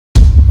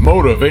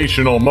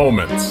Motivational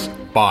Moments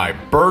by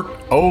Bert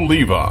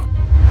Oliva.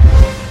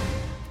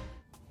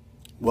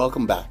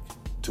 Welcome back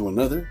to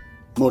another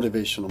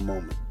motivational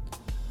moment.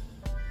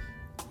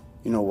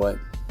 You know what?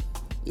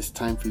 It's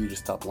time for you to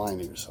stop lying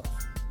to yourself.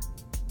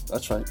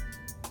 That's right.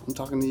 I'm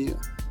talking to you.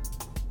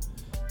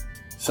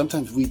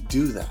 Sometimes we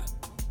do that.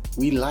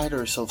 We lie to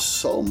ourselves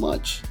so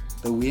much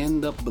that we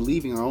end up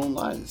believing our own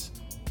lies.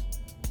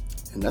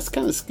 And that's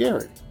kind of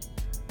scary.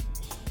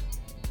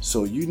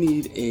 So you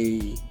need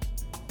a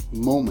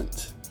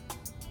moment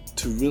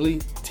to really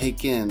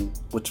take in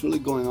what's really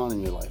going on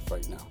in your life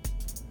right now.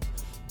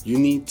 You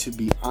need to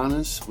be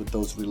honest with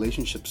those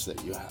relationships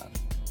that you have.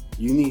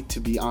 You need to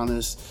be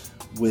honest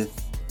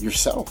with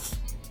yourself.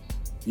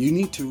 You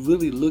need to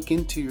really look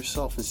into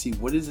yourself and see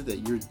what is it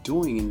that you're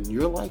doing in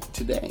your life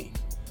today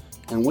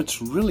and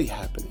what's really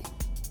happening.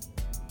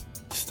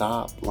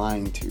 Stop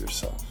lying to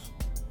yourself.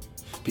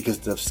 Because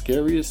the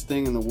scariest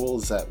thing in the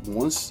world is that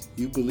once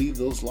you believe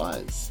those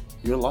lies,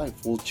 your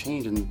life will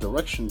change in the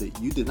direction that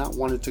you did not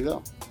want it to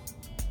go.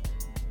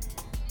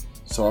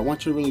 So I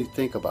want you to really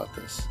think about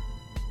this.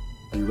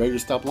 Are you ready to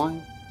stop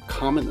lying?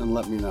 Comment and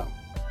let me know.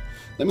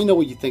 Let me know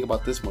what you think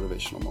about this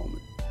motivational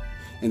moment.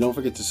 And don't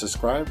forget to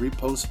subscribe,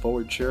 repost,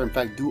 forward, share. In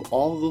fact, do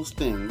all of those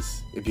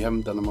things if you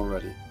haven't done them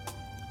already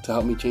to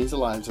help me change the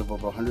lives of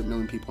over 100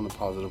 million people in a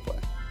positive way.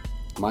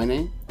 My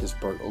name is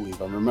Bert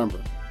Oliva. And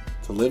remember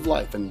to live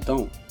life and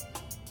don't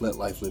let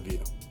life live you.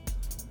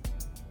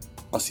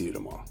 I'll see you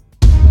tomorrow.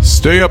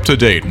 Stay up to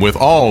date with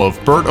all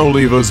of Bert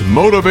Oliva's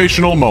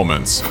motivational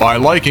moments by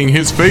liking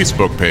his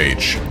Facebook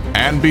page.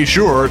 And be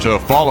sure to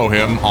follow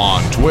him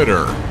on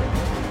Twitter.